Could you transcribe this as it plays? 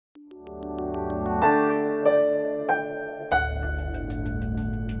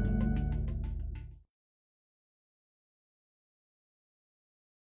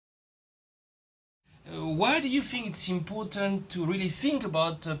why do you think it's important to really think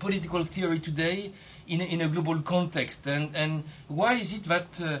about political theory today in a global context? And why is it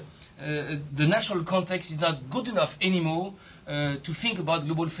that the national context is not good enough anymore to think about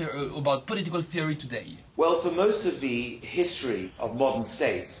about political theory today? Well, for most of the history of modern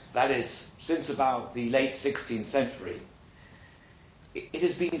states, that is, since about the late 16th century, it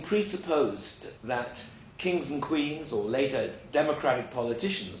has been presupposed that kings and queens, or later democratic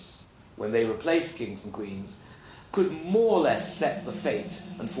politicians, when they replaced kings and queens, could more or less set the fate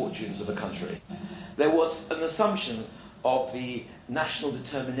and fortunes of a country. There was an assumption of the national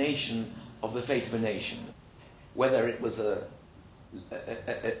determination of the fate of a nation, whether it was a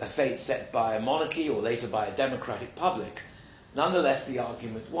fate set by a monarchy or later by a democratic public. Nonetheless, the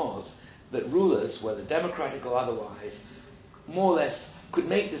argument was that rulers, whether democratic or otherwise, more or less could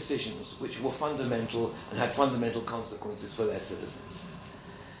make decisions which were fundamental and had fundamental consequences for their citizens.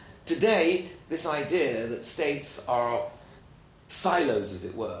 Today, this idea that states are silos, as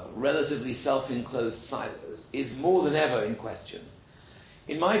it were, relatively self-enclosed silos, is more than ever in question.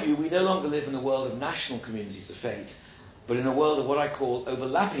 In my view, we no longer live in a world of national communities of fate, but in a world of what I call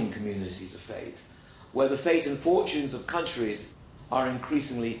overlapping communities of fate, where the fate and fortunes of countries are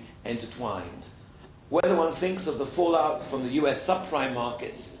increasingly intertwined. Whether one thinks of the fallout from the US subprime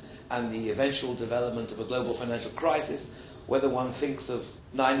markets and the eventual development of a global financial crisis, whether one thinks of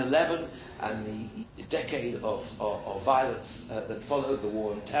 9/11 and the decade of violence that followed, the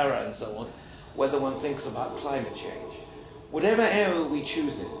war on terror and so on, whether one thinks about climate change. Whatever era we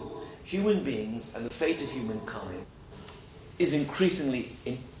choose in, human beings and the fate of humankind is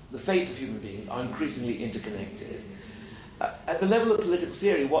the fates of human beings are increasingly interconnected. At the level of political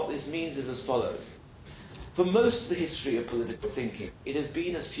theory, what this means is as follows. For most of the history of political thinking, it has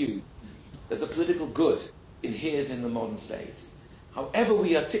been assumed that the political good inheres in the modern state. However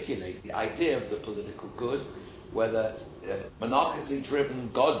we articulate the idea of the political good, whether it's monarchically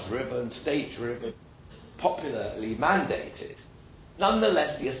driven, God-driven, state-driven, popularly mandated,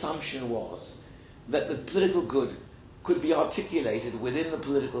 nonetheless the assumption was that the political good could be articulated within the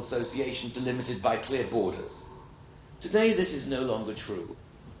political association delimited by clear borders. Today this is no longer true.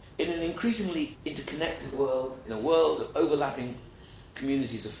 In an increasingly interconnected world, in a world of overlapping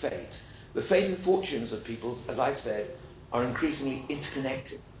communities of fate, the fate and fortunes of peoples, as I've said, are increasingly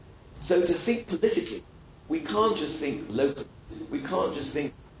interconnected. So to think politically, we can't just think locally, we can't just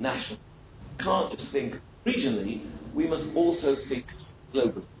think nationally, we can't just think regionally, we must also think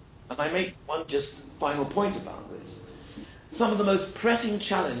globally. And I make one just final point about this. Some of the most pressing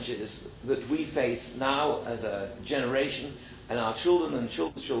challenges that we face now as a generation, and our children and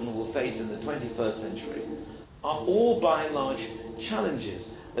children's children will face in the 21st century, are all by and large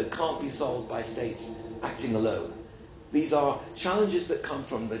challenges that can't be solved by states acting alone. These are challenges that come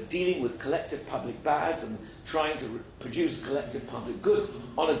from the dealing with collective public bads and trying to produce collective public goods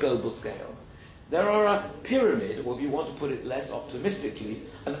on a global scale. There are a pyramid, or if you want to put it less optimistically,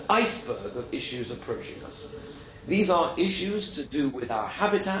 an iceberg of issues approaching us. These are issues to do with our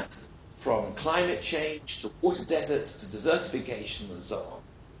habitat, from climate change to water deserts to desertification and so on.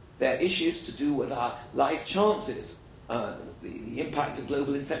 They're issues to do with our life chances, the impact of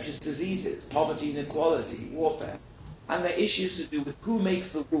global infectious diseases, poverty, inequality, warfare. And they're issues to do with who makes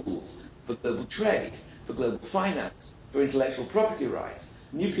the rules for global trade, for global finance, for intellectual property rights,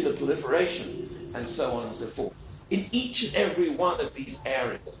 nuclear proliferation, and so on and so forth. In each and every one of these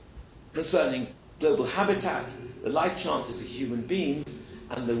areas concerning global habitat, the life chances of human beings,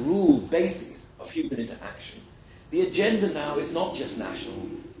 and the rule basis of human interaction, the agenda now is not just national,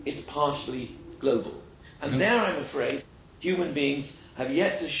 it's partially global. And there, I'm afraid, human beings have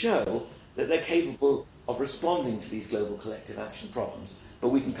yet to show that they're capable of responding to these global collective action problems. But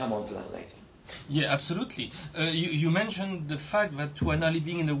we can come on to that later. Yeah, absolutely. You mentioned the fact that we are now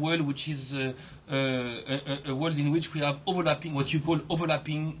living in a world which is a world in which we have overlapping, what you call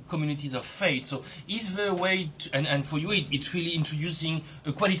overlapping communities of fate. So is there a way, and for you it's really introducing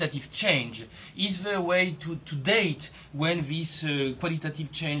a qualitative change, is there a way to date when this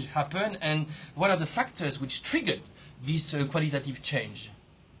qualitative change happened, and what are the factors which triggered this qualitative change?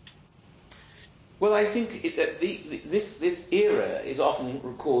 Well, I think this era is often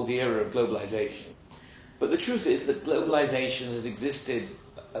called the era of globalization. But the truth is that globalization has existed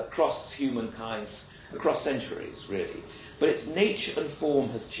across humankind, across centuries, really. But its nature and form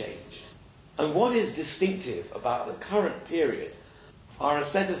has changed. And what is distinctive about the current period are a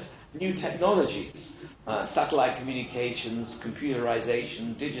set of new technologies, satellite communications,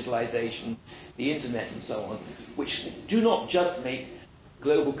 computerization, digitalization, the internet and so on, which do not just make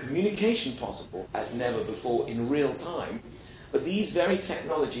global communication possible as never before in real time, but these very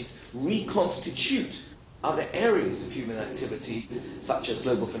technologies reconstitute other areas of human activity, such as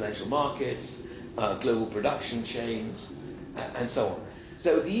global financial markets, global production chains, and so on.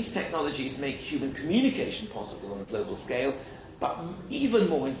 So these technologies make human communication possible on a global scale, but even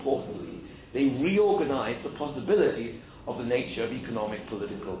more importantly, they reorganize the possibilities of the nature of economic,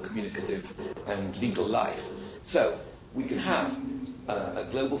 political, communicative, and legal life. So we can have a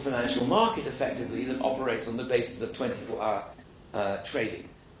global financial market, effectively, that operates on the basis of 24-hour trading.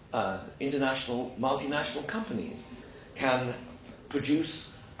 International, multinational companies can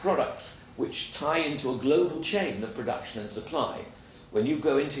produce products which tie into a global chain of production and supply. When you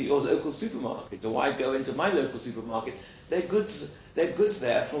go into your local supermarket, or I go into my local supermarket, there are goods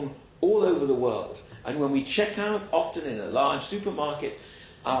there from all over the world. And when we check out, often in a large supermarket,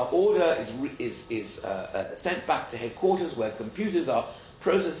 our order is sent back to headquarters, where computers are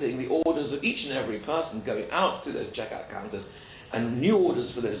processing the orders of each and every person going out through those checkout counters, and new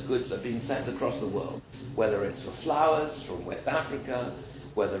orders for those goods are being sent across the world, whether it's for flowers from West Africa,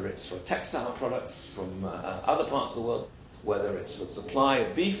 whether it's for textile products from other parts of the world, whether it's for supply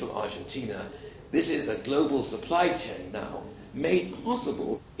of beef from Argentina. This is a global supply chain now, made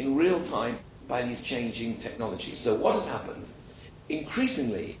possible in real time by these changing technologies. So what has happened?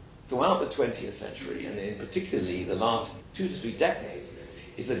 Increasingly, throughout the 20th century, and in particularly the last 2 to 3 decades,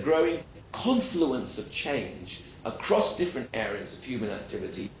 is a growing confluence of change across different areas of human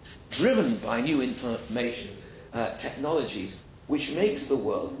activity, driven by new information technologies, which makes the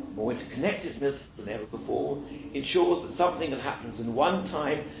world more interconnected than ever before, ensures that something that happens in one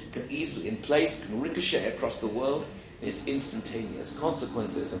time can easily in place, can ricochet across the world in its instantaneous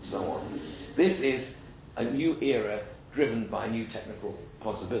consequences, and so on. This is a new era driven by new technical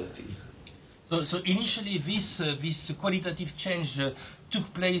possibilities. So initially, this qualitative change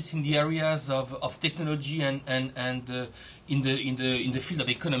took place in the areas of technology and in the field of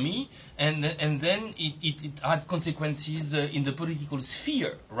economy, and then it had consequences in the political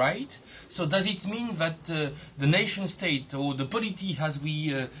sphere, right? So does it mean that the nation state, or the polity as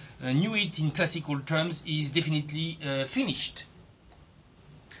we knew it in classical terms, is definitely finished?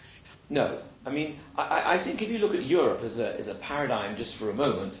 No. I mean, I think if you look at Europe as a paradigm just for a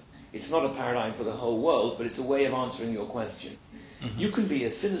moment, it's not a paradigm for the whole world, but it's a way of answering your question. Mm-hmm. You can be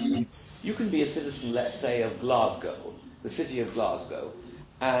a citizen, let's say, of Glasgow, the city of Glasgow,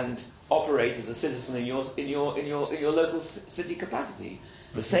 and operate as a citizen in your local city capacity.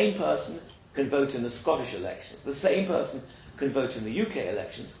 The same person can vote in the Scottish elections. The same person can vote in the UK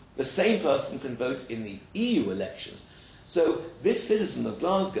elections. The same person can vote in the EU elections. So this citizen of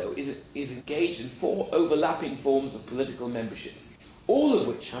Glasgow is engaged in 4 overlapping forms of political membership, all of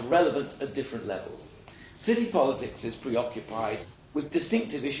which have relevance at different levels. City politics is preoccupied with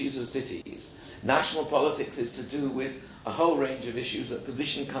distinctive issues of cities. National politics is to do with a whole range of issues that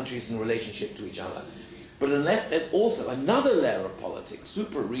position countries in relationship to each other. But unless there's also another layer of politics,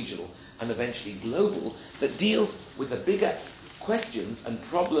 super-regional and eventually global, that deals with the bigger questions and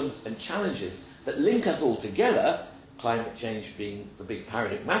problems and challenges that link us all together, climate change being the big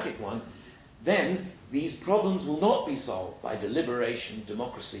paradigmatic one, then these problems will not be solved by deliberation,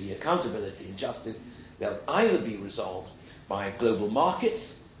 democracy, accountability, and justice. They'll either be resolved by global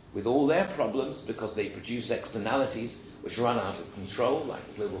markets with all their problems because they produce externalities which run out of control, like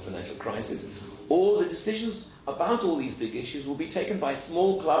the global financial crisis, or the decisions about all these big issues will be taken by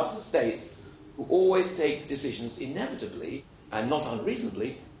small clubs of states who always take decisions inevitably and not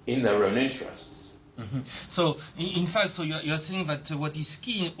unreasonably in their own interests. Mm-hmm. So, in fact, so you're saying that what is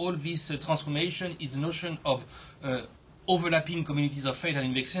key in all this transformation is the notion of overlapping communities of faith, and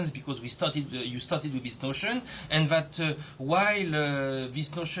it makes sense because you started with this notion, and that while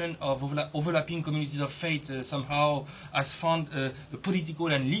this notion of overlapping communities of faith somehow has found a political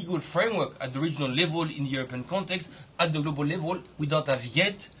and legal framework at the regional level in the European context, at the global level we don't have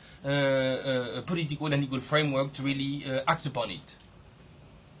yet a political and legal framework to really act upon it.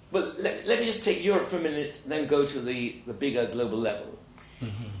 But let me just take Europe for a minute, then go to the bigger global level.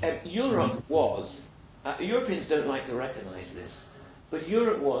 Mm-hmm. Europe was, Europeans don't like to recognize this, but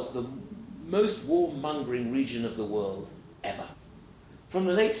Europe was the most warmongering region of the world ever. From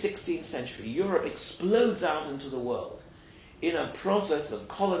the late 16th century, Europe explodes out into the world in a process of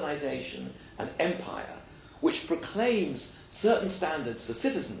colonization and empire, which proclaims certain standards for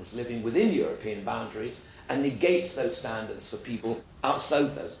citizens living within European boundaries and negates those standards for people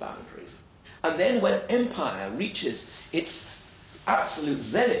outside those boundaries. And then when empire reaches its absolute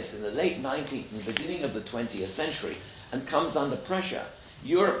zenith in the late 19th and beginning of the 20th century and comes under pressure,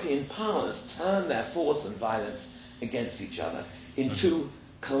 European powers turn their force and violence against each other in 2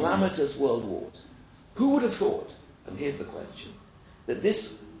 calamitous world wars. Who would have thought, and here's the question, that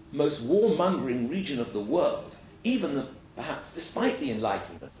this most warmongering region of the world, even perhaps despite the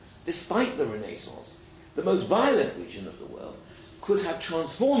Enlightenment, despite the Renaissance, the most violent region of the world, could have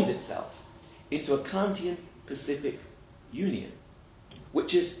transformed itself into a Kantian Pacific Union,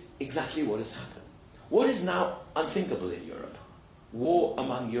 which is exactly what has happened. What is now unthinkable in Europe? War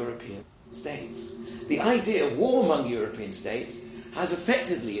among European states. The idea of war among European states has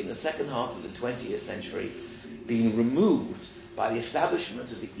effectively, in the second half of the 20th century, been removed by the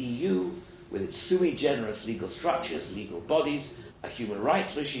establishment of the EU with its sui generis legal structures, legal bodies, a human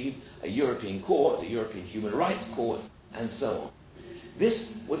rights regime, a European court, a European human rights court, and so on.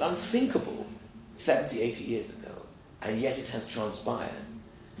 This was unthinkable 70, 80 years ago, and yet it has transpired.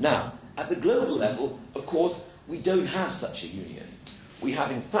 Now, at the global level, of course, we don't have such a union. We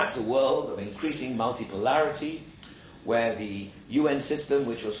have, in fact, a world of increasing multipolarity, where the UN system,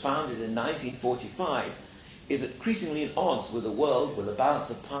 which was founded in 1945, is increasingly at odds with a world where the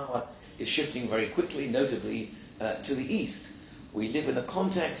balance of power is shifting very quickly, notably to the east. We live in a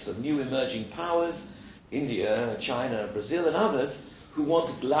context of new emerging powers, India, China, Brazil, and others, who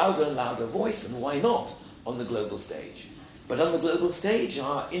want a louder and louder voice, and why not, on the global stage. But on the global stage,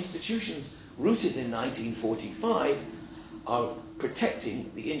 our institutions, rooted in 1945, are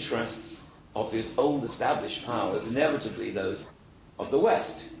protecting the interests of these old established powers, inevitably those of the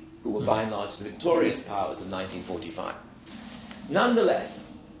West, who were by and large the victorious powers of 1945. Nonetheless,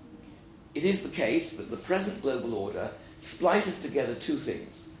 it is the case that the present global order splices together two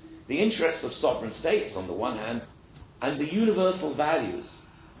things: the interests of sovereign states on the one hand, and the universal values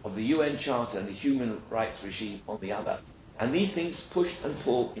of the UN Charter and the human rights regime on the other. And these things push and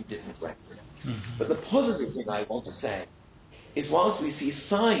pull in different ways. But the positive thing I want to say is, whilst we see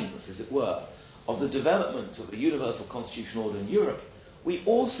signs, as it were, of the development of a universal constitutional order in Europe, we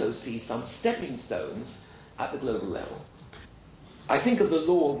also see some stepping stones at the global level. I think of the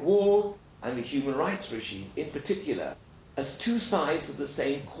law of war and the human rights regime in particular as two sides of the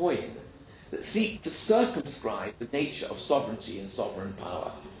same coin that seek to circumscribe the nature of sovereignty and sovereign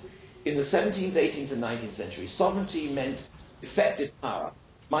power. In the 17th, 18th and 19th century, sovereignty meant effective power,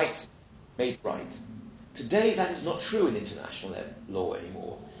 might made right. Today, that is not true in international law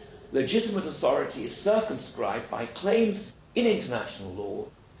anymore. Legitimate authority is circumscribed by claims in international law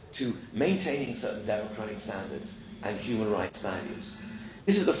to maintaining certain democratic standards and human rights values.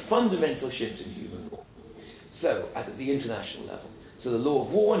 This is a fundamental shift in human law. So, at the international level, so the law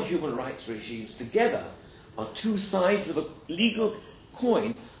of war and human rights regimes together are two sides of a legal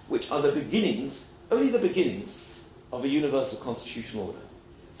coin, which are the beginnings, only the beginnings, of a universal constitutional order.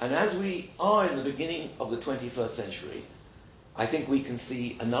 And as we are in the beginning of the 21st century, I think we can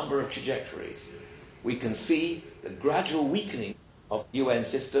see a number of trajectories. We can see the gradual weakening of the UN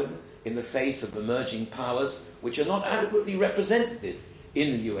system in the face of emerging powers which are not adequately representative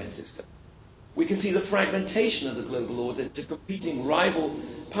in the UN system. We can see the fragmentation of the global order into competing rival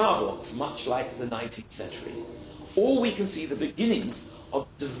power blocks, much like the 19th century. Or we can see the beginnings of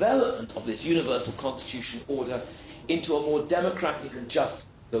development of this universal constitutional order into a more democratic and just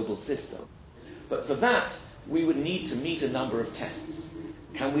global system. But for that, we would need to meet a number of tests.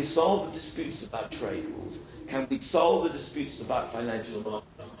 Can we solve the disputes about trade rules? Can we solve the disputes about financial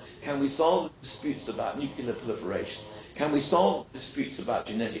markets? Can we solve the disputes about nuclear proliferation? Can we solve the disputes about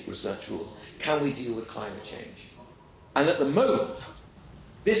genetic research rules? Can we deal with climate change? And at the moment,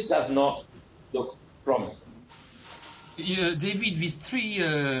 this does not look promising. David, these three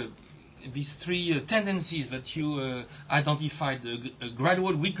tendencies that you identified, a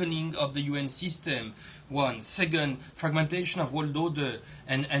gradual weakening of the UN system, one. Second, fragmentation of world order.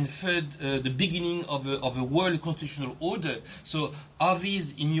 And third, the beginning of a world constitutional order. So are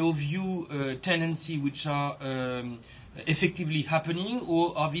these, in your view, tendencies which are effectively happening,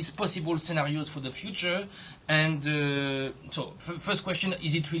 or are these possible scenarios for the future? And so, first question,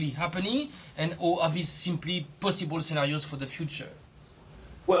 is it really happening? And or are these simply possible scenarios for the future?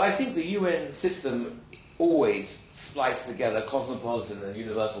 Well, I think the UN system always spliced together cosmopolitan and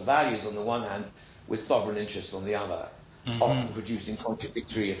universal values on the one hand with sovereign interests on the other, often producing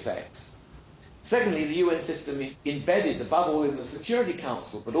contradictory effects. Secondly, the UN system embedded, above all in the Security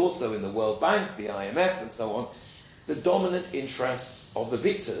Council, but also in the World Bank, the IMF, and so on, the dominant interests of the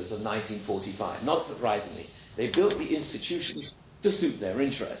victors of 1945. Not surprisingly, they built the institutions to suit their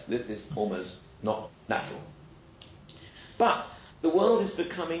interests. This is almost not natural. But the world is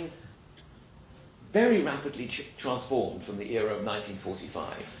becoming very rapidly transformed from the era of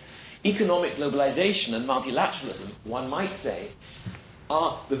 1945. Economic globalization and multilateralism, one might say,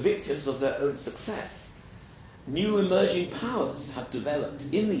 are the victims of their own success. New emerging powers have developed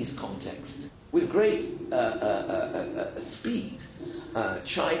in these contexts with great speed.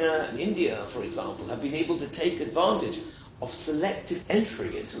 China and India, for example, have been able to take advantage of selective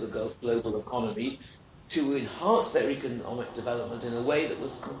entry into the global economy to enhance their economic development in a way that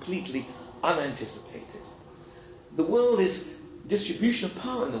was completely unanticipated. Distribution of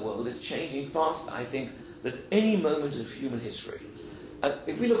power in the world is changing faster, I think, than any moment of human history. And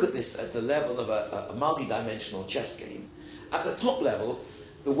if we look at this at the level of a multi-dimensional chess game, at the top level,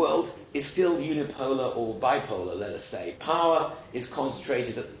 the world is still unipolar or bipolar, let us say. Power is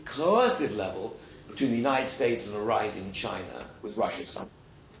concentrated at the coercive level between the United States and a rising China, with Russia some.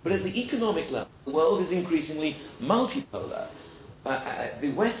 But at the economic level, the world is increasingly multipolar.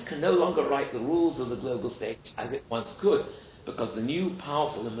 The West can no longer write the rules of the global stage as it once could, because the new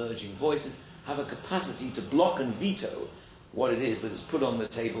powerful emerging voices have a capacity to block and veto what it is that is put on the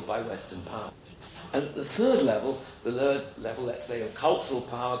table by Western powers. And at the third level, let's say, of cultural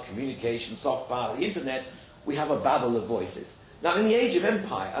power, communication, soft power, the internet, we have a babel of voices. Now, in the age of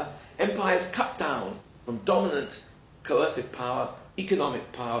empire, empires cut down from dominant coercive power,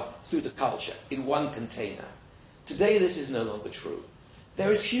 economic power, through to culture in one container. Today, this is no longer true.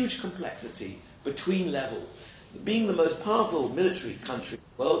 There is huge complexity between levels. Being the most powerful military country in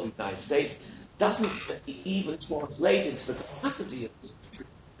the world, the United States, doesn't even translate into the capacity of this country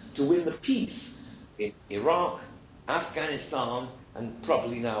to win the peace in Iraq, Afghanistan, and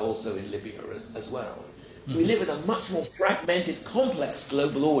probably now also in Libya as well. Mm-hmm. We live in a much more fragmented, complex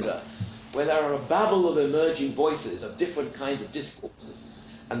global order where there are a babel of emerging voices of different kinds of discourses.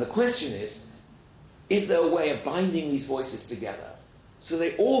 And the question is there a way of binding these voices together so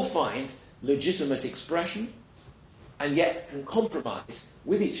they all find legitimate expression and yet can compromise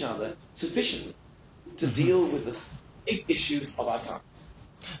with each other sufficiently to deal with the big issues of our time?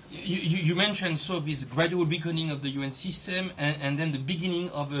 You mentioned this gradual weakening of the UN system and then the beginning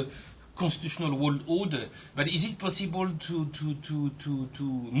of a constitutional world order. But is it possible to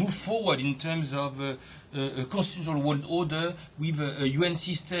move forward in terms of a constitutional world order with a UN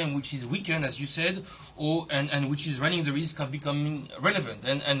system which is weakened, as you said, and which is running the risk of becoming relevant?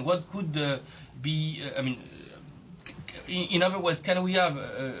 And what could be, in other words, can we have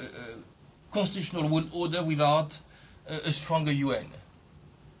a constitutional world order without a stronger UN?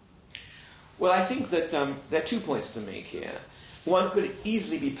 Well, I think that there are 2 points to make here. One could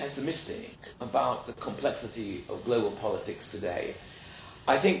easily be pessimistic about the complexity of global politics today.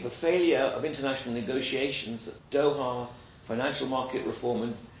 I think the failure of international negotiations at Doha, financial market reform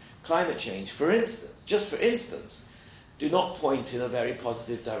and climate change, for instance, do not point in a very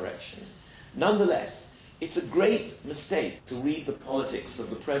positive direction. Nonetheless, it's a great mistake to read the politics of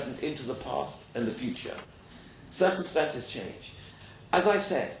the present into the past and the future. Circumstances change. As I've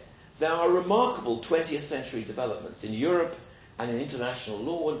said, there are remarkable 20th century developments in Europe and in international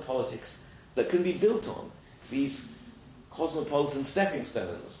law and politics that can be built on, these cosmopolitan stepping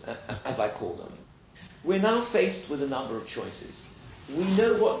stones, as I call them. We're now faced with a number of choices. We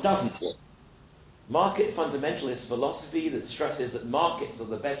know what doesn't work. Market fundamentalist philosophy that stresses that markets are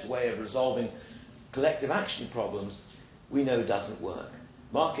the best way of resolving collective action problems, we know doesn't work.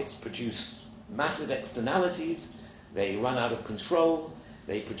 Markets produce massive externalities, they run out of control,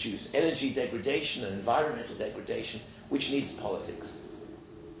 they produce energy degradation and environmental degradation, which needs politics.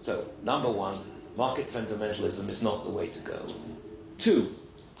 So, number 1, market fundamentalism is not the way to go. 2,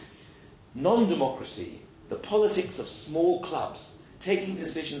 non-democracy, the politics of small clubs taking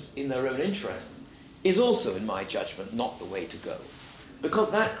decisions in their own interests, is also, in my judgment, not the way to go.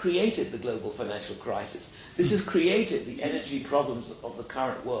 Because that created the global financial crisis. This has created the energy problems of the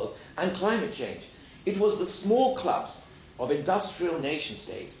current world and climate change. It was the small clubs of industrial nation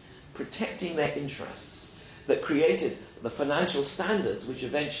states protecting their interests that created the financial standards which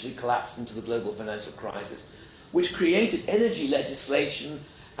eventually collapsed into the global financial crisis, which created energy legislation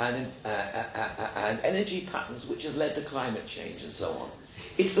and energy patterns which has led to climate change and so on.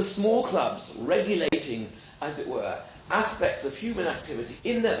 It's the small clubs regulating, as it were, aspects of human activity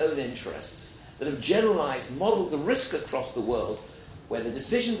in their own interests that have generalized models of risk across the world where the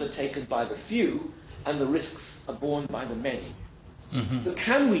decisions are taken by the few and the risks are borne by the many. Mm-hmm. So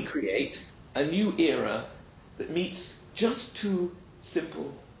can we create a new era that meets just 2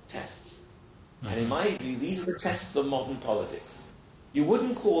 simple tests? Mm-hmm. And in my view, these are the tests of modern politics. You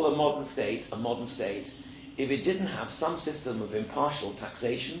wouldn't call a modern state if it didn't have some system of impartial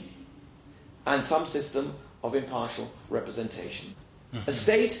taxation and some system of impartial representation. Mm-hmm. A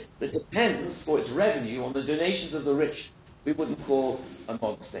state that depends for its revenue on the donations of the rich, we wouldn't call a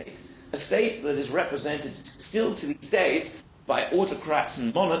modern state. A state that is represented still to these days by autocrats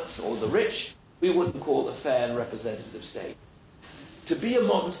and monarchs or the rich, we wouldn't call a fair and representative state. To be a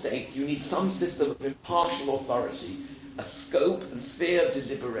modern state, you need some system of impartial authority, a scope and sphere of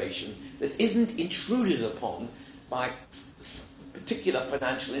deliberation that isn't intruded upon by particular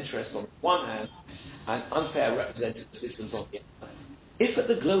financial interests on the one hand and unfair representative systems on the other. If at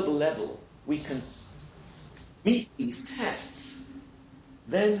the global level we can meet these tests,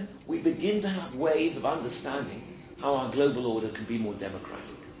 then we begin to have ways of understanding how our global order can be more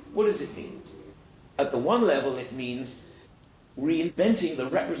democratic. What does it mean? At the one level, it means reinventing the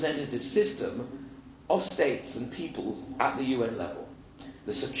representative system of states and peoples at the UN level.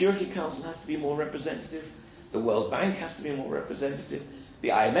 The Security Council has to be more representative, the World Bank has to be more representative, the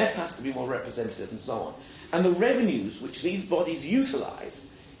IMF has to be more representative, and so on. And the revenues which these bodies utilize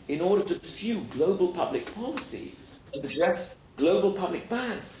in order to pursue global public policy and address global public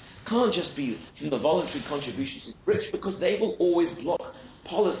bans can't just be from the voluntary contributions of the rich, because they will always block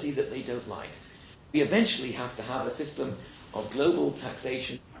policy that they don't like. We eventually have to have a system of global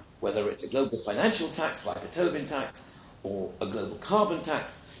taxation, whether it's a global financial tax like a Tobin tax or a global carbon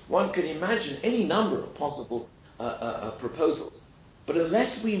tax. One can imagine any number of possible proposals. But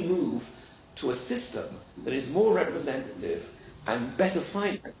unless we move to a system that is more representative and better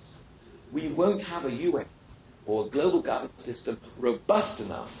financed, we won't have a UN or a global governance system robust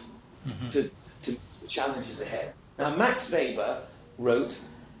enough to challenges ahead. Now, Max Weber wrote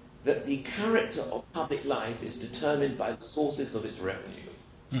that the character of public life is determined by the sources of its revenue.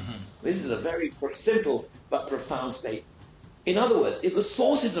 This is a very simple but profound statement. In other words, if the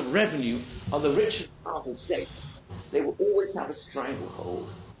sources of revenue are the rich and powerful states, they will always have a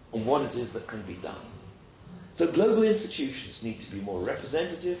stranglehold on what it is that can be done. So global institutions need to be more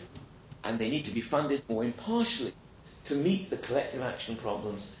representative, and they need to be funded more impartially to meet the collective action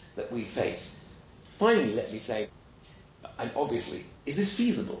problems that we face. Finally, let me say, and obviously, is this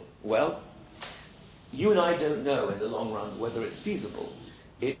feasible? Well, you and I don't know in the long run whether it's feasible.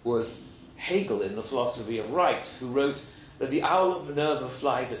 It was Hegel in The Philosophy of Right who wrote that the owl of Minerva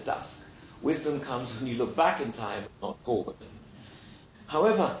flies at dusk. Wisdom comes when you look back in time, not forward.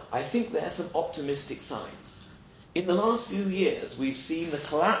 However, I think there are some optimistic signs. In the last few years, we've seen the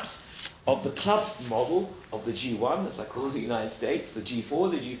collapse of the club model of the G1, as I call the United States, the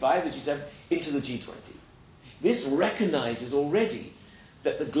G4, the G5, the G7, into the G20. This recognizes already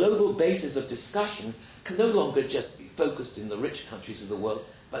that the global basis of discussion can no longer just be focused in the rich countries of the world,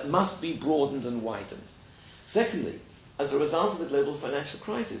 but must be broadened and widened. Secondly, as a result of the global financial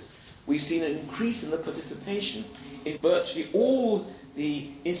crisis, we've seen an increase in the participation in virtually all the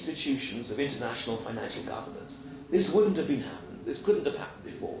institutions of international financial governance. This wouldn't have been happened. This couldn't have happened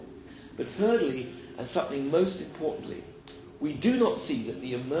before. But thirdly, and something most importantly, we do not see that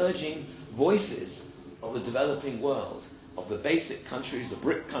the emerging voices of the developing world, of the basic countries, the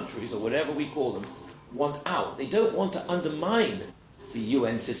BRIC countries, or whatever we call them, want out. They don't want to undermine the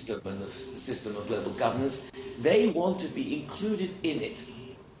UN system and the system of global governance. They want to be included in it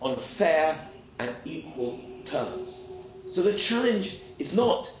on fair and equal terms. So the challenge is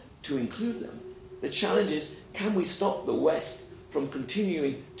not to include them. The challenge is, can we stop the West from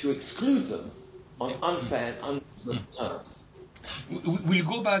continuing to exclude them on unfair and unreasonable terms? We'll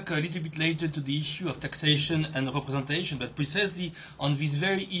go back a little bit later to the issue of taxation and representation, but precisely on this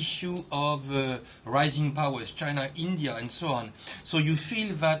very issue of rising powers, China, India, and so on. So you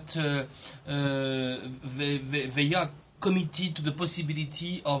feel that they are committed to the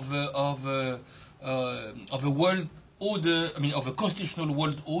possibility of a world order, I mean, of a constitutional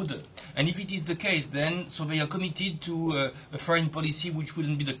world order. And if it is the case, then so they are committed to a foreign policy which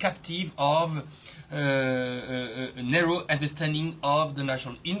wouldn't be the captive of a narrow understanding of the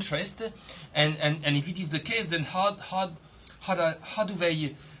national interest. And if it is the case, then how do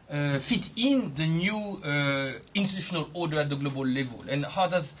they fit in the new institutional order at the global level? And how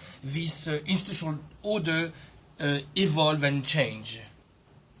does this institutional order evolve and change?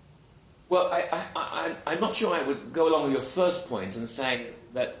 Well, I'm not sure I would go along with your first point and saying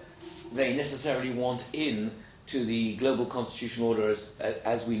that they necessarily want in to the global constitutional order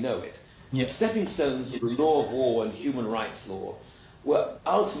as we know it. Yes. The stepping stones in the law of war and human rights law were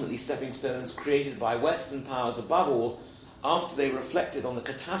ultimately stepping stones created by Western powers above all after they reflected on the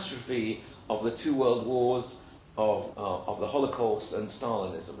catastrophe of the two world wars, of the Holocaust and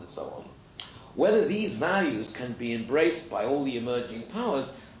Stalinism and so on. Whether these values can be embraced by all the emerging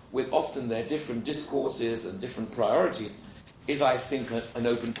powers with often their different discourses and different priorities is, I think, an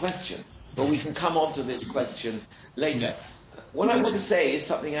open question. But we can come on to this question later. What I want to say is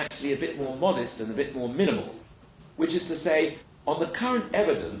something actually a bit more modest and a bit more minimal, which is to say, on the current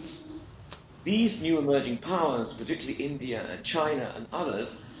evidence, these new emerging powers, particularly India and China and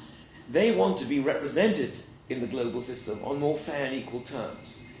others, They want to be represented in the global system on more fair and equal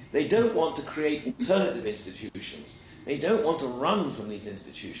terms. They don't want to create alternative institutions. They don't want to run from these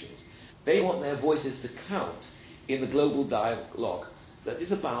institutions. They want their voices to count in the global dialogue that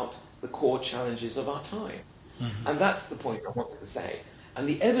is about the core challenges of our time. Mm-hmm. And that's the point I wanted to say. And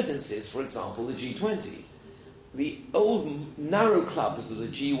the evidence is, for example, the G20. The old narrow clubs of the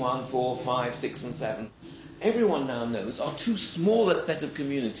G1, 4, 5, 6, and 7, everyone now knows are too small a set of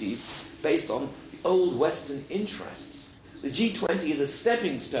communities based on old Western interests. The G20 is a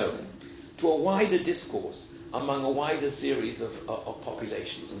stepping stone to a wider discourse among a wider series of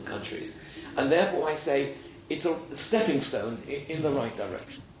populations and countries. And therefore I say it's a stepping stone in the right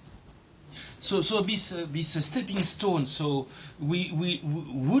direction. So this stepping stone, so will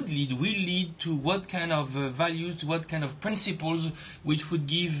lead to what kind of values, to what kind of principles, which would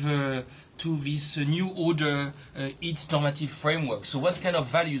give to this new order its normative framework. So what kind of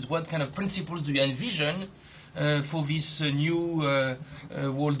values, what kind of principles do you envision for this new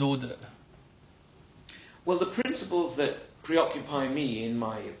world order? Well, the principles that preoccupy me in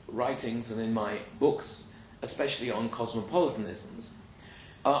my writings and in my books, especially on cosmopolitanism,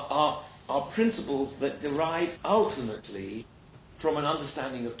 are principles that derive ultimately from an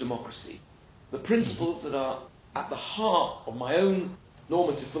understanding of democracy. The principles that are at the heart of my own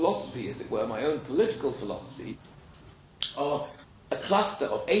normative philosophy, as it were, my own political philosophy, are a cluster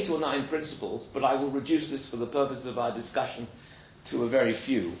of 8 or 9 principles, but I will reduce this for the purpose of our discussion to a very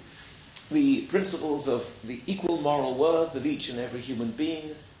few. The principles of the equal moral worth of each and every human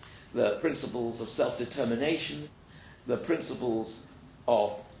being, the principles of self-determination, the principles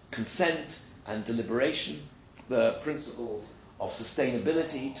of consent and deliberation, the principles of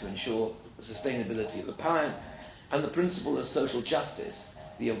sustainability to ensure the sustainability of the planet, and the principle of social justice,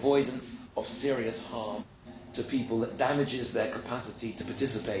 the avoidance of serious harm to people that damages their capacity to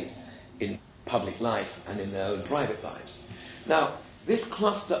participate in public life and in their own private lives. Now, this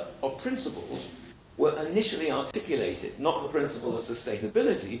cluster of principles were initially articulated, not the principle of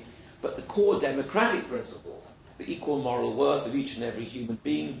sustainability, but the core democratic principles, the equal moral worth of each and every human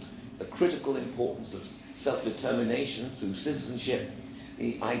being, the critical importance of self-determination through citizenship,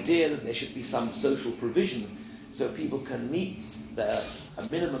 the idea that there should be some social provision so people can meet their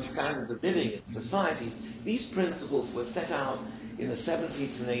minimum standards of living in societies. These principles were set out in the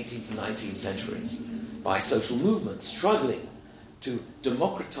 17th and 18th and 19th centuries by social movements struggling to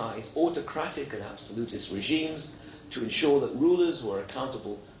democratize autocratic and absolutist regimes, to ensure that rulers were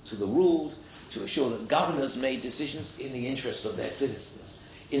accountable to the ruled, to assure that governors made decisions in the interests of their citizens,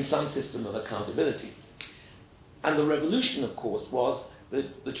 in some system of accountability. And the revolution, of course, was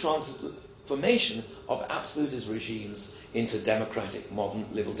the transformation of absolutist regimes into democratic, modern,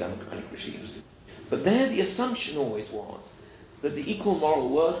 liberal democratic regimes. But there the assumption always was that the equal moral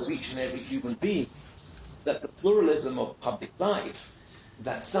worth of each and every human being, that the pluralism of public life,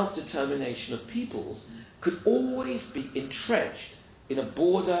 that self-determination of peoples could always be entrenched in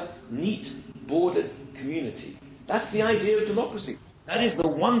a neat, bordered community. That's the idea of democracy. That is the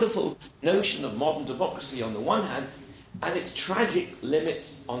wonderful notion of modern democracy on the one hand, and its tragic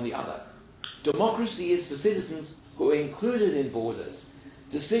limits on the other. Democracy is for citizens who are included in borders.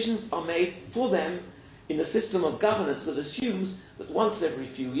 Decisions are made for them in a system of governance that assumes that once every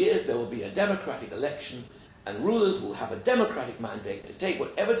few years there will be a democratic election and rulers will have a democratic mandate to take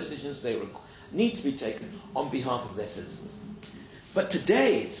whatever decisions they need to be taken on behalf of their citizens. But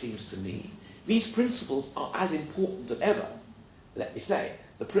today, it seems to me, these principles are as important as ever. Let me say,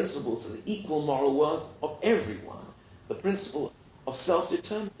 the principles of the equal moral worth of everyone, the principle of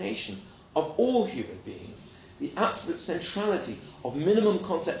self-determination of all human beings, the absolute centrality of minimum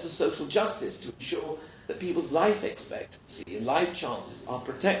concepts of social justice to ensure that people's life expectancy and life chances are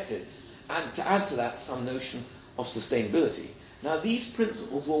protected, and to add to that some notion of sustainability. Now, these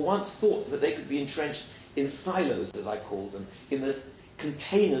principles were once thought that they could be entrenched in silos, as I call them, in those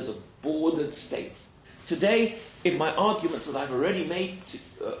containers of bordered states. Today, if my arguments that I've already made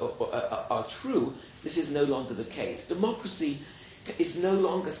are true, this is no longer the case. Democracy is no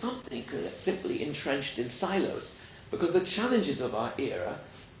longer something simply entrenched in silos, because the challenges of our era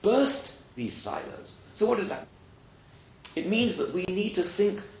burst these silos. So what does that mean? It means that we need to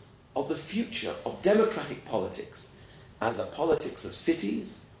think of the future of democratic politics as a politics of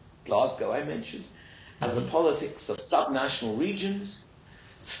cities, Glasgow I mentioned, as a politics of subnational regions,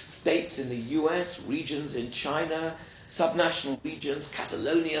 states in the US, regions in China, subnational regions,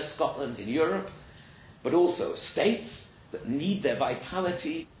 Catalonia, Scotland in Europe, but also states that need their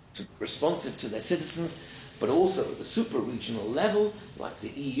vitality to be responsive to their citizens, but also at the super-regional level, like the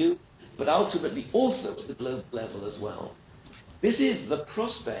EU, but ultimately also at the global level as well. This is the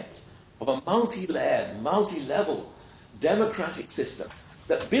prospect of a multi-layered, multi-level democratic system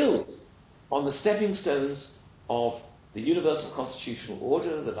that builds on the stepping stones of the universal constitutional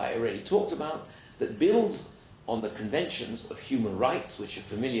order that I already talked about, that builds on the conventions of human rights, which are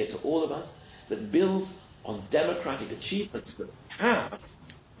familiar to all of us, that builds on democratic achievements that we have,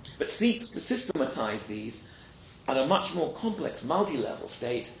 but seeks to systematize these at a much more complex multi-level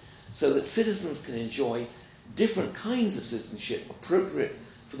state so that citizens can enjoy different kinds of citizenship appropriate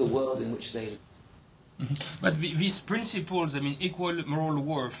for the world in which they live. But these principles, I mean, equal moral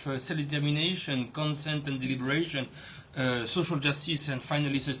worth, self-determination, consent and deliberation, social justice, and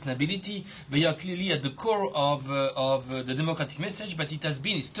finally sustainability, they are clearly at the core of the democratic message, but it has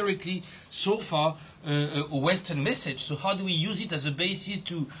been historically so far a Western message. So how do we use it as a basis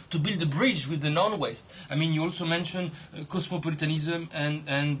to build a bridge with the non-West? I mean, you also mentioned cosmopolitanism and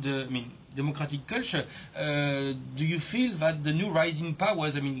I mean, democratic culture. Do you feel that the new rising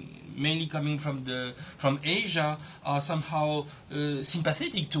powers, I mean, mainly coming from Asia, are somehow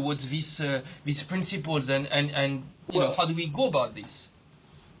sympathetic towards these principles, and you know, how do we go about this?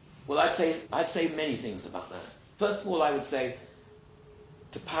 Well, I'd say many things about that. First of all, I would say,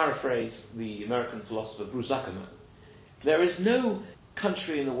 to paraphrase the American philosopher Bruce Ackerman, there is no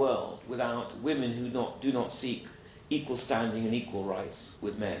country in the world without women who do not seek equal standing and equal rights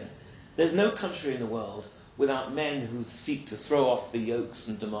with men. There's no country in the world without men who seek to throw off the yokes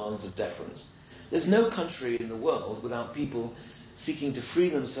and demands of deference. There's no country in the world without people seeking to free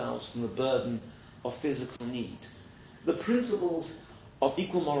themselves from the burden of physical need. The principles of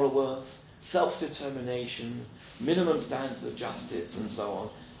equal moral worth, self-determination, minimum standards of justice, and so on,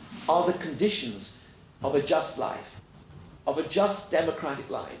 are the conditions of a just life, of a just democratic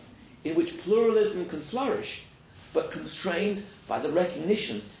life, in which pluralism can flourish, but constrained by the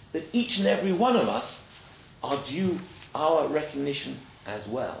recognition that each and every one of us are due our recognition as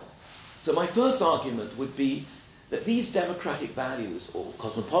well. So my first argument would be that these democratic values, or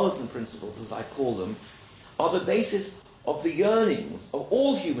cosmopolitan principles as I call them, are the basis of the yearnings of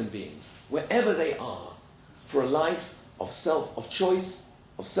all human beings, wherever they are, for a life of choice,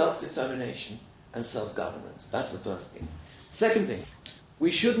 of self-determination, and self-governance. That's the first thing. Second thing,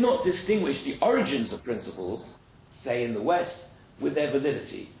 we should not distinguish the origins of principles, say in the West, with their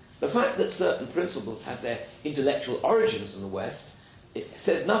validity. The fact that certain principles have their intellectual origins in the West, it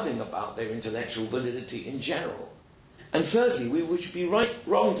says nothing about their intellectual validity in general. And thirdly, we would be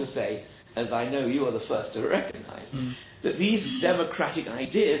wrong to say, as I know you are the first to recognize, that these democratic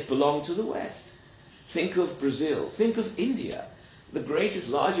ideas belong to the West. Think of Brazil, think of India, the greatest,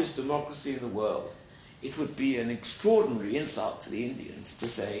 largest democracy in the world. It would be an extraordinary insult to the Indians to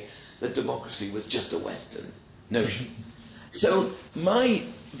say that democracy was just a Western notion. So my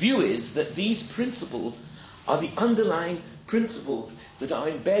view is that these principles are the underlying principles that are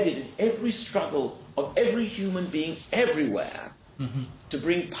embedded in every struggle of every human being everywhere to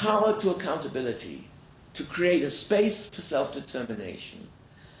bring power to accountability, to create a space for self-determination,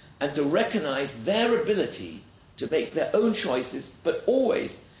 and to recognize their ability to make their own choices, but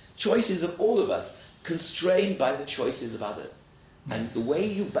always choices of all of us, constrained by the choices of others. And the way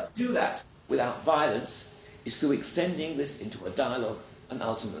you do that without violence is through extending this into a dialogue and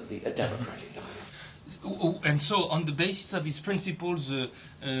ultimately a democratic dialogue. And so, on the basis of these principles,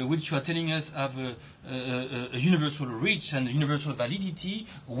 which you are telling us have a universal reach and a universal validity,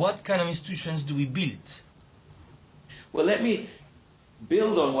 what kind of institutions do we build? Well, let me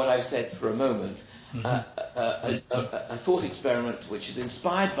build on what I've said for a moment. A thought experiment which is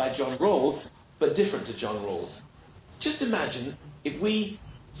inspired by John Rawls, but different to John Rawls. Just imagine if we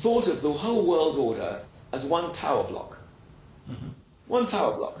thought of the whole world order as one tower block. One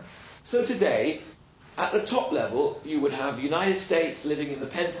tower block. So today, at the top level, you would have the United States living in the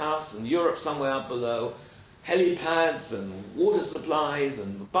penthouse and Europe somewhere up below, helipads and water supplies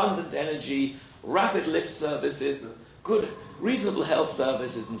and abundant energy, rapid lift services, good, reasonable health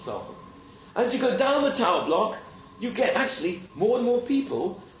services and so on. As you go down the tower block, you get actually more and more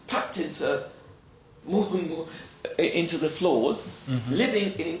people packed into more and more into the floors,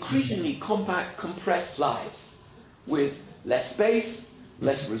 living in increasingly compact, compressed lives with less space,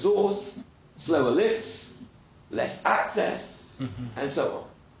 less resource, slower lifts, less access, and so on.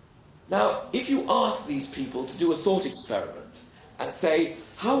 Now, if you ask these people to do a thought experiment and say,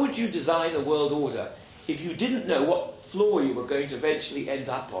 how would you design a world order if you didn't know what floor you were going to eventually end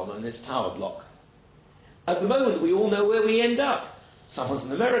up on this tower block? At the moment, we all know where we end up. Someone's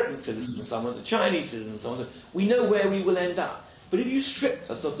an American citizen, someone's a Chinese citizen, someone's we know where we will end up. But if you stripped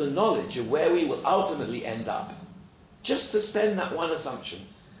us of the knowledge of where we will ultimately end up, just suspend that one assumption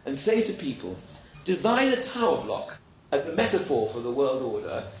and say to people, design a tower block as a metaphor for the world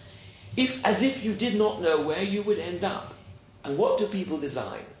order, as if you did not know where you would end up. And what do people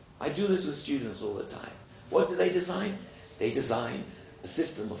design? I do this with students all the time. What do they design? They design a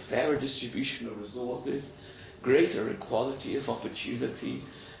system of fairer distribution of resources, greater equality of opportunity,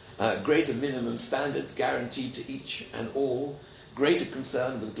 greater minimum standards guaranteed to each and all, greater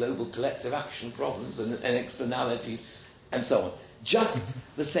concern with global collective action problems and externalities, and so on. Just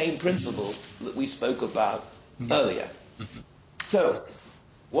the same principles that we spoke about earlier. So,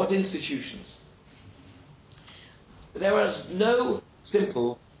 what institutions? There is no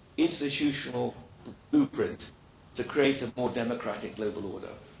simple institutional blueprint to create a more democratic global order.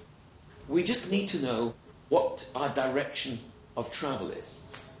 We just need to know what our direction of travel is.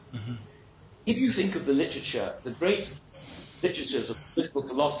 If you think of the literature, the great literatures of political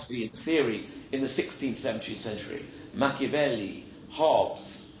philosophy and theory in the 16th, 17th century, Machiavelli,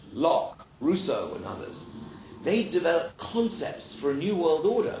 Hobbes, Locke, Rousseau, and others, they developed concepts for a new world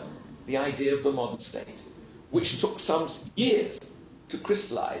order, the idea of the modern state, which took some years to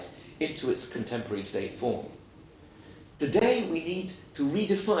crystallize into its contemporary state form. Today, we need to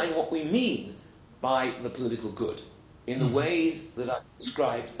redefine what we mean by the political good in the ways that I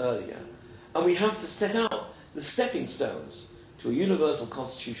described earlier. And we have to set out the stepping stones to a universal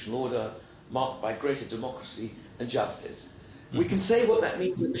constitutional order marked by greater democracy and justice. We can say what that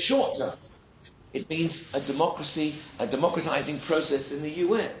means in the short term. It means a democratizing process in the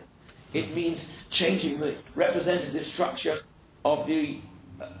UN. It means changing the representative structure of the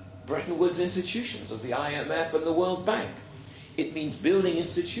Bretton Woods institutions, of the IMF and the World Bank. It means building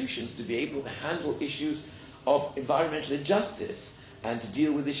institutions to be able to handle issues of environmental injustice and to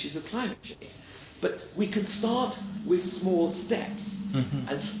deal with issues of climate change. But we can start with small steps.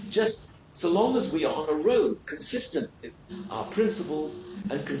 And just so long as we are on a road consistent with our principles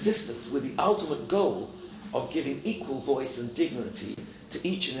and consistent with the ultimate goal of giving equal voice and dignity to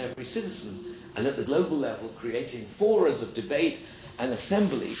each and every citizen, and at the global level creating forums of debate and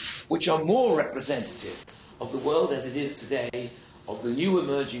assembly which are more representative of the world as it is today, of the new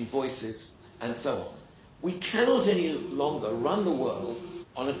emerging voices, and so on. We cannot any longer run the world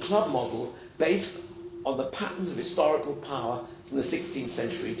on a club model based on the pattern of historical power from the 16th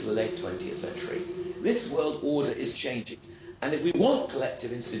century to the late 20th century. This world order is changing. And if we want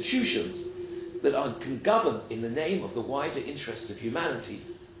collective institutions that can govern in the name of the wider interests of humanity,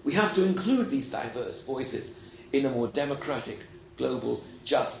 we have to include these diverse voices in a more democratic, global,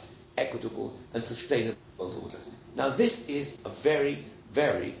 just, equitable, and sustainable world order. Now, this is a very,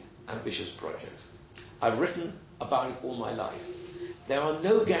 very ambitious project. I've written about it all my life. There are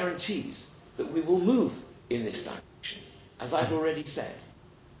no guarantees that we will move in this direction. As I've already said,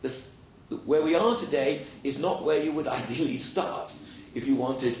 where we are today is not where you would ideally start if you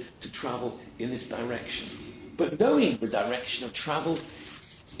wanted to travel in this direction. But knowing the direction of travel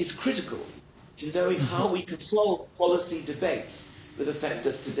is critical to knowing how we can solve policy debates that affect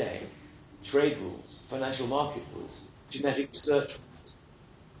us today. Trade rules, financial market rules, genetic research rules,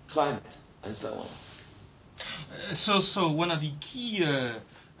 climate, and so on. So one of the key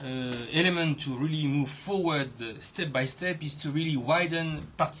elements to really move forward step by step is to really widen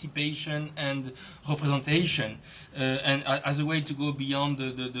participation and representation, and as a way to go beyond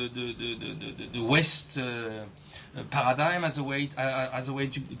the West paradigm, as a way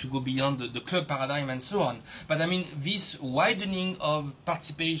to go beyond the club paradigm and so on. But I mean, this widening of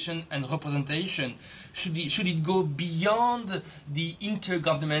participation and representation, should it go beyond the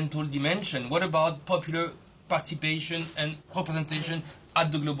intergovernmental dimension? What about popular participation and representation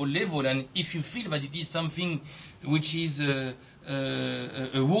at the global level? And if you feel that it is something which is a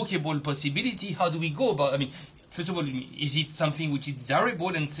workable possibility, how do we go about? I mean, first of all, is it something which is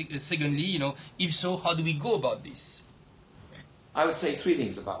desirable? And secondly, if so, how do we go about this? I would say three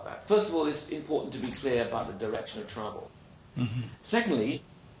things about that. First of all, it's important to be clear about the direction of travel. Secondly,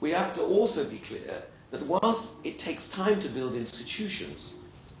 we have to also be clear that whilst it takes time to build institutions,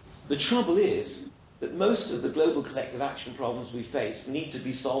 the trouble is that most of the global collective action problems we face need to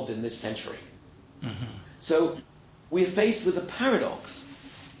be solved in this century. So we're faced with a paradox.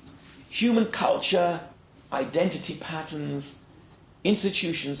 Human culture, identity patterns,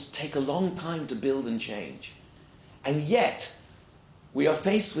 institutions take a long time to build and change. And yet, we are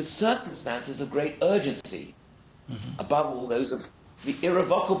faced with circumstances of great urgency, above all those of the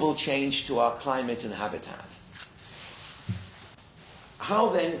irrevocable change to our climate and habitat. How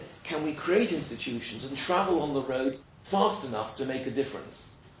then can we create institutions and travel on the road fast enough to make a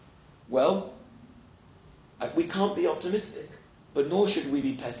difference? Well, we can't be optimistic, but nor should we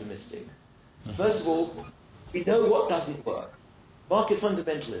be pessimistic. First of all, we know what doesn't work. Market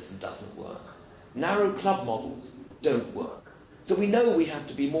fundamentalism doesn't work. Narrow club models don't work. So we know we have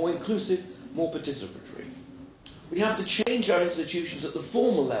to be more inclusive, more participatory. We have to change our institutions at the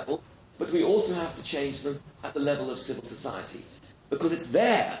formal level, but we also have to change them at the level of civil society, because it's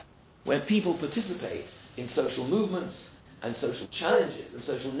there where people participate in social movements and social challenges and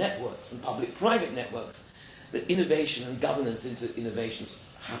social networks and public-private networks that innovation and governance into innovations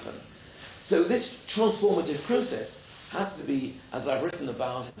happen. So this transformative process has to be, as I've written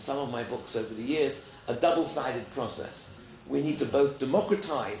about in some of my books over the years, a double-sided process. We need to both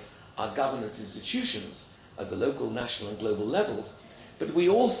democratize our governance institutions at the local, national and global levels, but we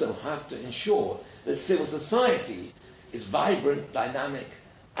also have to ensure that civil society is vibrant, dynamic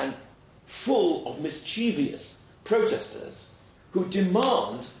and full of mischievous protesters who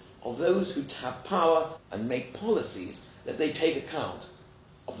demand of those who have power and make policies that they take account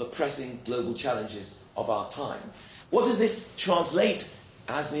of the pressing global challenges of our time. What does this translate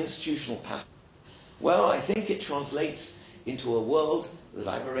as an institutional pattern? Well, I think it translates into a world that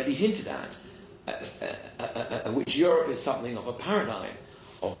I've already hinted at, which Europe is something of a paradigm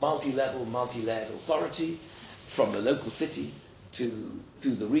of multi-level, multi-led authority from the local city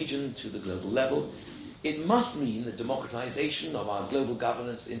through the region to the global level. It must mean the democratization of our global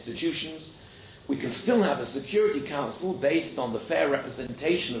governance institutions. We can still have a Security Council based on the fair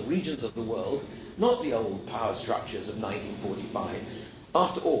representation of regions of the world, not the old power structures of 1945.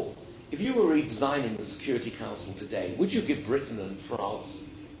 After all, if you were redesigning the Security Council today, would you give Britain and France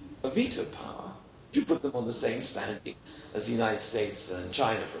a veto power? Would you put them on the same standing as the United States and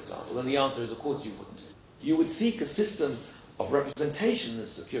China, for example? And the answer is, of course, you wouldn't. You would seek a system of representation in the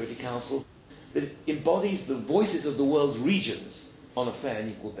Security Council that embodies the voices of the world's regions on a fair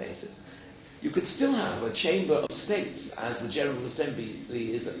and equal basis. You could still have a chamber of states, as the General Assembly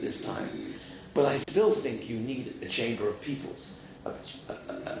is at this time, but I still think you need a chamber of peoples,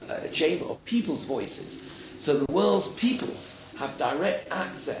 a chamber of people's voices, so the world's peoples have direct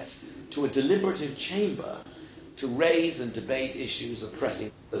access to a deliberative chamber to raise and debate issues of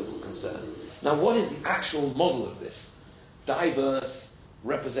pressing global concern. Now, what is the actual model of this diverse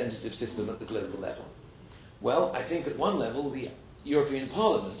representative system at the global level? Well, I think at one level the European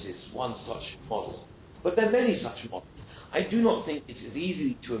Parliament is one such model, but there are many such models. I do not think it is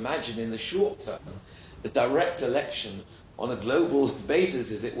easy to imagine in the short term the direct election on a global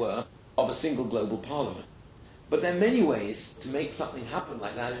basis, as it were, of a single global parliament. But there are many ways to make something happen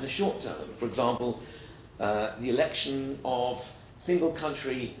like that in the short term. For example, the election of single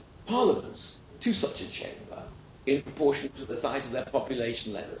country parliaments to such a chamber in proportion to the size of their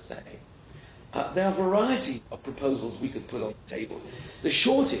population, let us say. There are a variety of proposals we could put on the table. The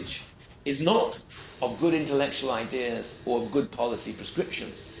shortage is not of good intellectual ideas or of good policy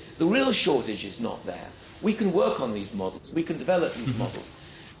prescriptions. The real shortage is not there. We can work on these models. We can develop these models.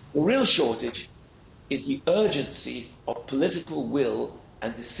 The real shortage is the urgency of political will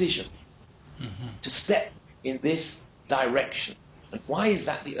and decision to step in this direction. And why is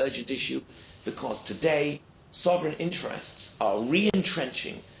that the urgent issue? Because today, sovereign interests are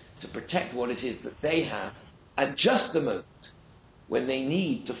re-entrenching to protect what it is that they have at just the moment when they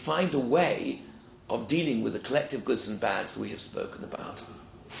need to find a way of dealing with the collective goods and bads we have spoken about.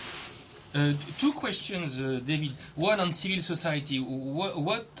 Two questions, David. One on civil society.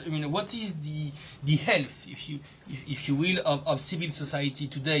 What is the health, if you will, of civil society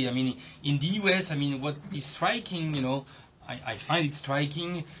today? I mean, in the US, what is striking, I find it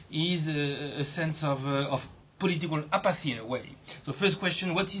striking, is a sense of political apathy in a way. So first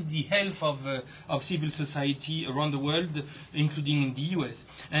question, what is the health of civil society around the world, including in the US?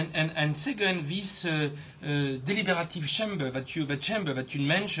 And second, this deliberative chamber that you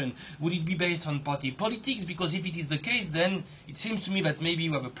mentioned, would it be based on party politics? Because if it is the case, then it seems to me that maybe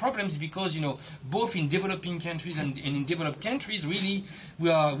you have a problem, because both in developing countries and in developed countries, really,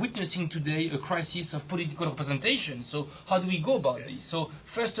 we are witnessing today a crisis of political representation. So how do we go about this? So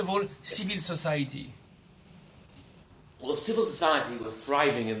first of all, civil society. Well, civil society was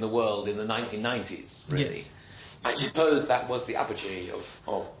thriving in the world in the 1990s, really. Yes. I suppose that was the apogee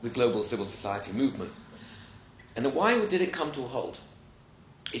of the global civil society movements. And why did it come to a halt?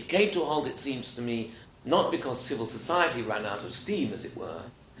 It came to a halt, it seems to me, not because civil society ran out of steam, as it were,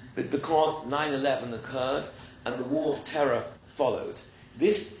 but because 9/11 occurred and the war of terror followed.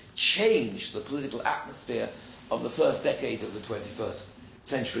 This changed the political atmosphere of the first decade of the 21st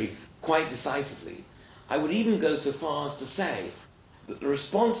century quite decisively. I would even go so far as to say that the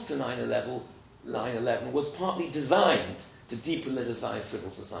response to 9/11 was partly designed to depoliticize civil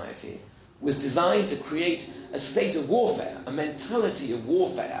society, was designed to create a state of warfare, a mentality of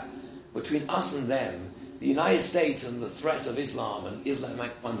warfare between us and them, the United States and the threat of Islam and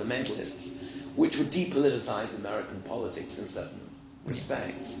Islamic fundamentalists, which would depoliticize American politics in certain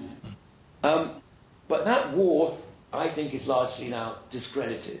respects. But that war, I think, is largely now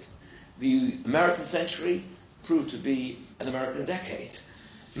discredited. The American century proved to be an American decade.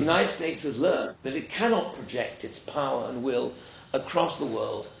 The United States has learned that it cannot project its power and will across the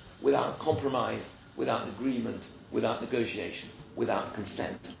world without compromise, without agreement, without negotiation, without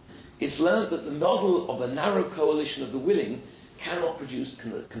consent. It's learned that the model of the narrow coalition of the willing cannot produce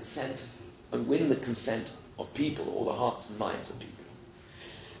consent and win the consent of people or the hearts and minds of people.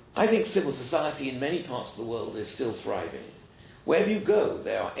 I think civil society in many parts of the world is still thriving. Wherever you go,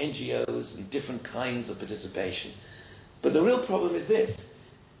 there are NGOs and different kinds of participation. But the real problem is this: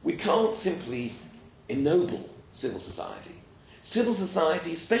 we can't simply ennoble civil society. Civil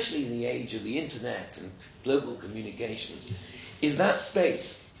society, especially in the age of the internet and global communications, is that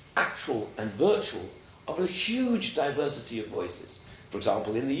space, actual and virtual, of a huge diversity of voices. For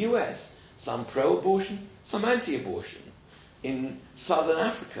example, in the US, some pro-abortion, some anti-abortion. In Southern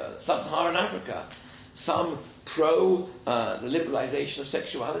Africa, Sub-Saharan Africa, some pro the liberalization of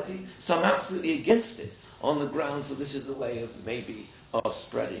sexuality, some absolutely against it on the grounds that this is the way of maybe of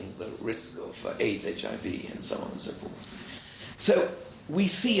spreading the risk of AIDS, HIV, and so on and so forth. So we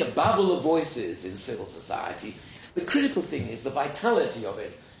see a babel of voices in civil society. The critical thing is the vitality of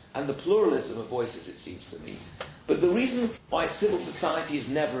it and the pluralism of voices, it seems to me. But the reason why civil society is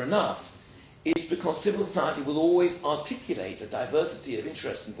never enough is because civil society will always articulate a diversity of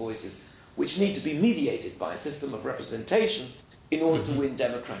interests and voices which need to be mediated by a system of representation in order to win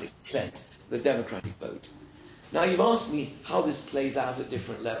democratic consent, the democratic vote. Now, you've asked me how this plays out at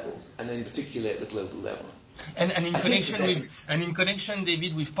different levels, and in particular at the global level. And in connection,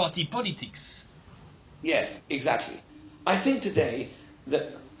 David, with party politics. Yes, exactly. I think today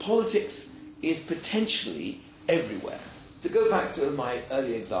that politics is potentially everywhere. To go back to my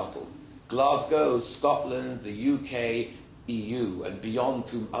earlier example, Glasgow, Scotland, the UK, EU, and beyond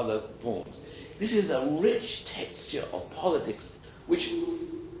to other forms. This is a rich texture of politics which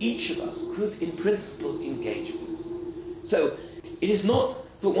each of us could, in principle, engage with. So it is not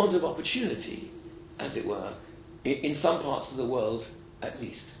for want of opportunity, as it were, in some parts of the world at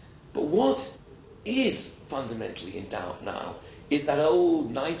least. But what is fundamentally in doubt now is that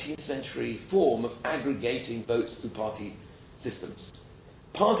old 19th century form of aggregating votes through party systems.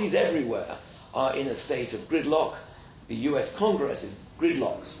 Parties everywhere are in a state of gridlock. The US Congress is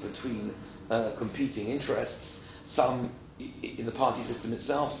gridlocked between competing interests, some in the party system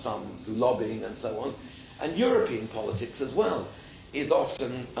itself, some through lobbying and so on. And European politics as well is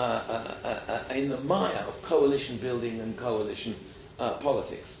often in the mire of coalition building and coalition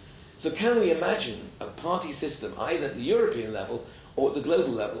politics. So can we imagine a party system either at the European level or at the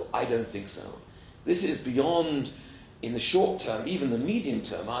global level? I don't think so. This is beyond, in the short term, even the medium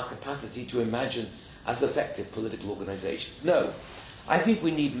term, our capacity to imagine as effective political organizations. No, I think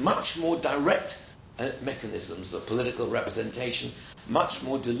we need much more direct mechanisms of political representation, much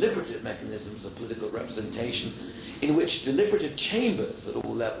more deliberative mechanisms of political representation, in which deliberative chambers at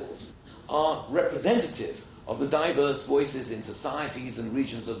all levels are representative of the diverse voices in societies and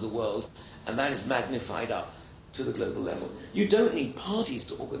regions of the world, and that is magnified up to the global level. You don't need parties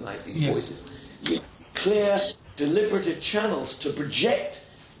to organize these voices. You need clear, deliberative channels to project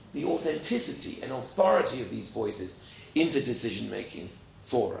the authenticity and authority of these voices into decision-making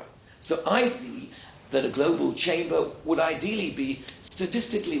fora. So I see that a global chamber would ideally be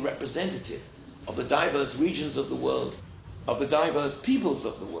statistically representative of the diverse regions of the world, of the diverse peoples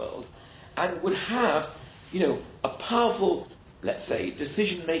of the world, and would have, a powerful, let's say,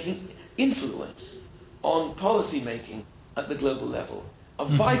 decision-making influence on policy-making at the global level, a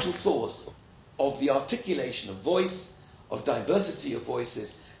vital source of the articulation of voice, of diversity of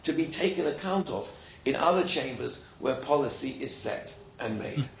voices, to be taken account of in other chambers where policy is set and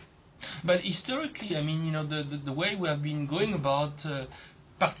made. But historically, the way we have been going about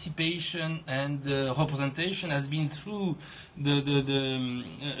participation and representation has been through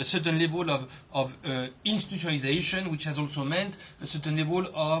a certain level of institutionalization, which has also meant a certain level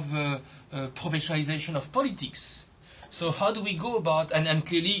of professionalization of politics. So how do we go about, and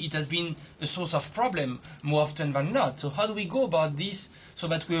clearly it has been a source of problem more often than not, so how do we go about this so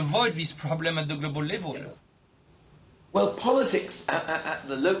that we avoid this problem at the global level? Yes. Well, politics at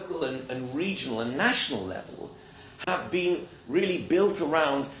the local and regional and national level have been really built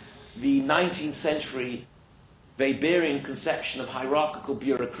around the 19th century Weberian conception of hierarchical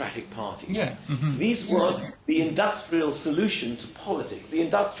bureaucratic parties. Yeah. This was the industrial solution to politics, the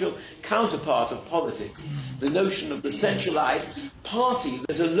industrial counterpart of politics, the notion of the centralized party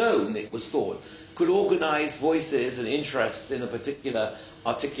that alone, it was thought, could organize voices and interests in a particular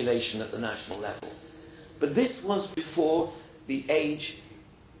articulation at the national level. But this was before the age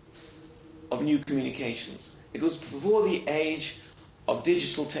of new communications. It was before the age of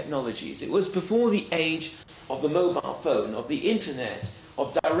digital technologies. It was before the age of the mobile phone, of the internet,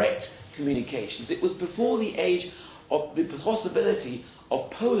 of direct communications. It was before the age of the possibility of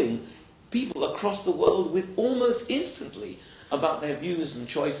polling people across the world with almost instantly about their views and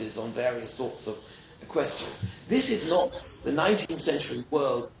choices on various sorts of questions. This is not the 19th century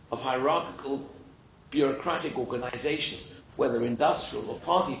world of hierarchical bureaucratic organizations, whether industrial or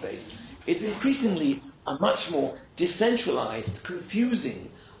party-based. It's increasingly a much more decentralized, confusing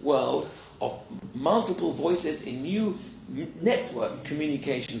world of multiple voices in new network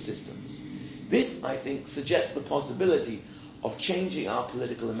communication systems. This, I think, suggests the possibility of changing our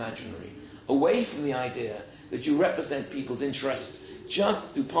political imaginary, away from the idea that you represent people's interests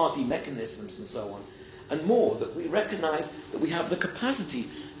just through party mechanisms and so on, and more that we recognize that we have the capacity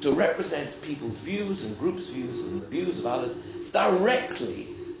to represent people's views and groups' views and the views of others directly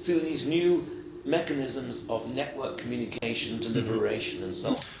through these new mechanisms of network communication, deliberation, and so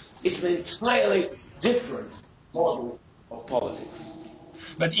on. It's an entirely different model of politics.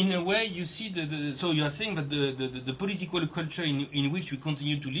 But in a way, you see, so you are saying that the political culture in which we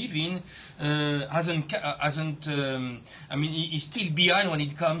continue to live in is still behind when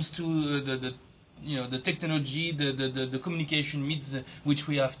it comes to the technology, the communication means which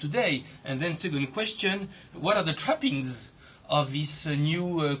we have today. And then second question, what are the trappings of this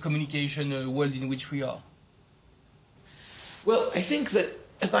new communication world in which we are? Well, I think that,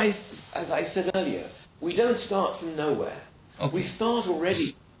 as I said earlier, we don't start from nowhere. Okay. We start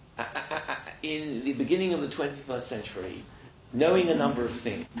already in the beginning of the 21st century knowing a number of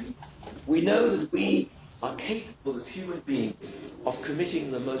things. We know that we are capable as human beings of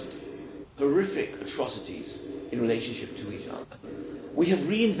committing the most horrific atrocities in relationship to each other. We have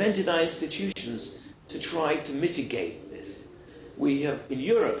reinvented our institutions to try to mitigate this. We have, in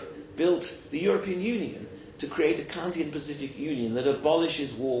Europe, built the European Union to create a County and Pacific Union that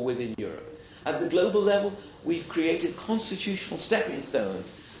abolishes war within Europe. At the global level, we've created constitutional stepping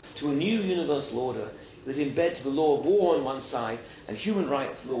stones to a new universal order that embeds the law of war on one side and human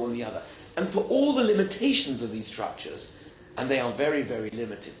rights law on the other. And for all the limitations of these structures, and they are very, very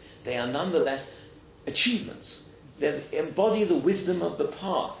limited, they are nonetheless achievements. They embody the wisdom of the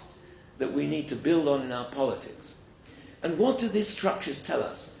past that we need to build on in our politics. And what do these structures tell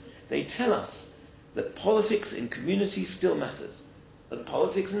us? They tell us that politics in communities still matters, that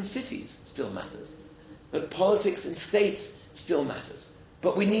politics in cities still matters, that politics in states still matters.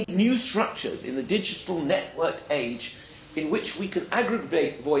 But we need new structures in the digital networked age in which we can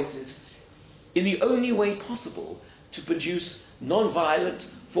aggregate voices in the only way possible to produce non-violent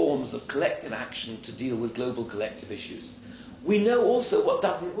forms of collective action to deal with global collective issues. We know also what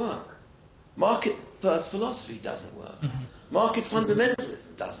doesn't work. Market-first philosophy doesn't work. Market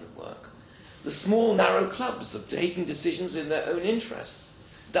fundamentalism doesn't work. The small, narrow clubs of taking decisions in their own interests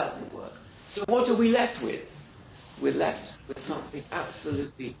doesn't work. So what are we left with? We're left with something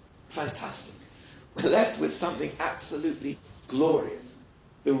absolutely fantastic. We're left with something absolutely glorious.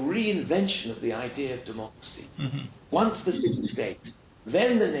 The reinvention of the idea of democracy. Once the city-state,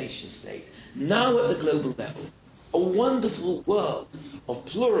 then the nation-state, now at the global level, a wonderful world of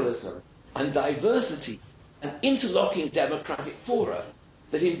pluralism and diversity and interlocking democratic fora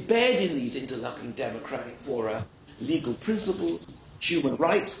that embed in these interlocking democratic fora legal principles, human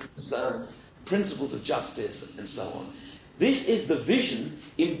rights concerns, principles of justice, and so on. This is the vision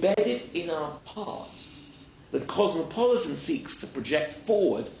embedded in our past that Cosmopolitan seeks to project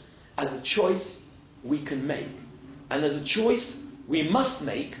forward as a choice we can make, and as a choice we must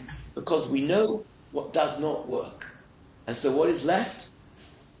make because we know what does not work. And so what is left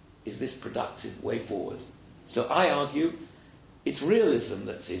is this productive way forward. So I argue it's realism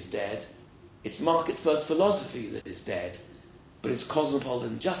that is dead, it's market-first philosophy that is dead, but it's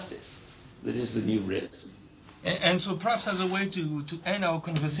cosmopolitan justice that is the new realism. And so perhaps as a way to end our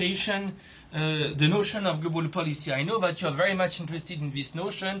conversation, the notion of global policy. I know that you are very much interested in this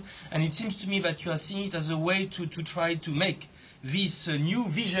notion, and it seems to me that you are seeing it as a way to try to make this new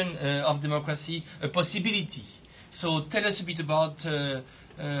vision of democracy a possibility. So tell us a bit about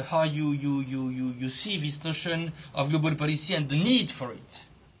how you see this notion of global policy and the need for it.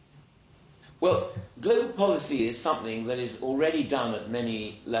 Well, global policy is something that is already done at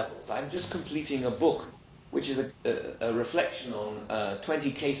many levels. I'm just completing a book which is a reflection on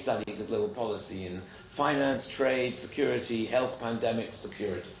 20 case studies of global policy in finance, trade, security, health, pandemic,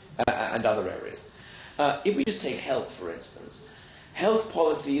 security, and other areas. If we just take health, for instance, health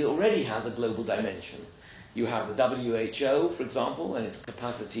policy already has a global dimension. You have the WHO, for example, and its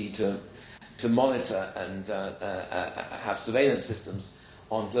capacity to monitor and have surveillance systems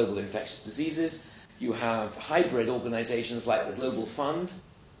on global infectious diseases. You have hybrid organizations like the Global Fund,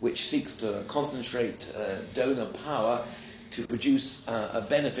 which seeks to concentrate donor power to produce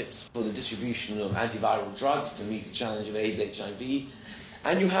benefits for the distribution of antiviral drugs to meet the challenge of AIDS, HIV.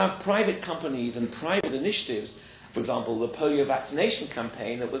 And you have private companies and private initiatives, for example, the polio vaccination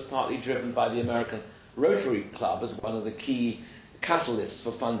campaign that was partly driven by the American Rotary Club as one of the key catalysts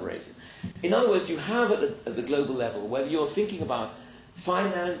for fundraising. In other words, you have at the global level, whether you're thinking about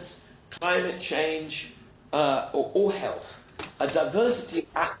finance, climate change, or health, a diversity of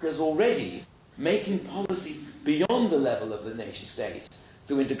actors already making policy beyond the level of the nation state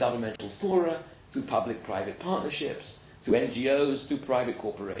through intergovernmental fora, through public-private partnerships, through NGOs, through private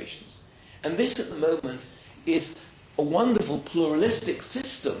corporations. And this at the moment is a wonderful pluralistic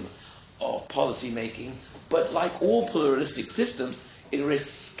system of policy making, but like all pluralistic systems, it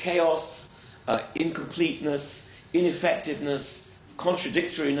risks chaos, incompleteness, ineffectiveness,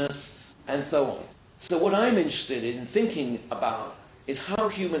 contradictoriness, and so on. So what I'm interested in thinking about is how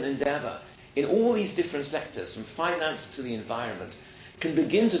human endeavor in all these different sectors, from finance to the environment, can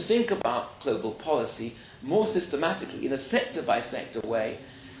begin to think about global policy more systematically in a sector-by-sector way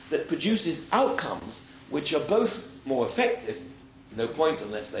that produces outcomes which are both more effective, no point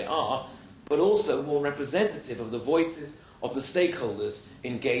unless they are, but also more representative of the voices of the stakeholders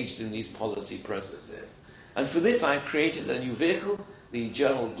engaged in these policy processes. And for this I've created a new vehicle, the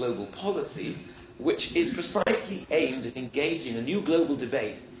journal Global Policy, which is precisely aimed at engaging a new global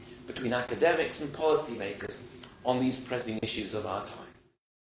debate between academics and policymakers on these pressing issues of our time.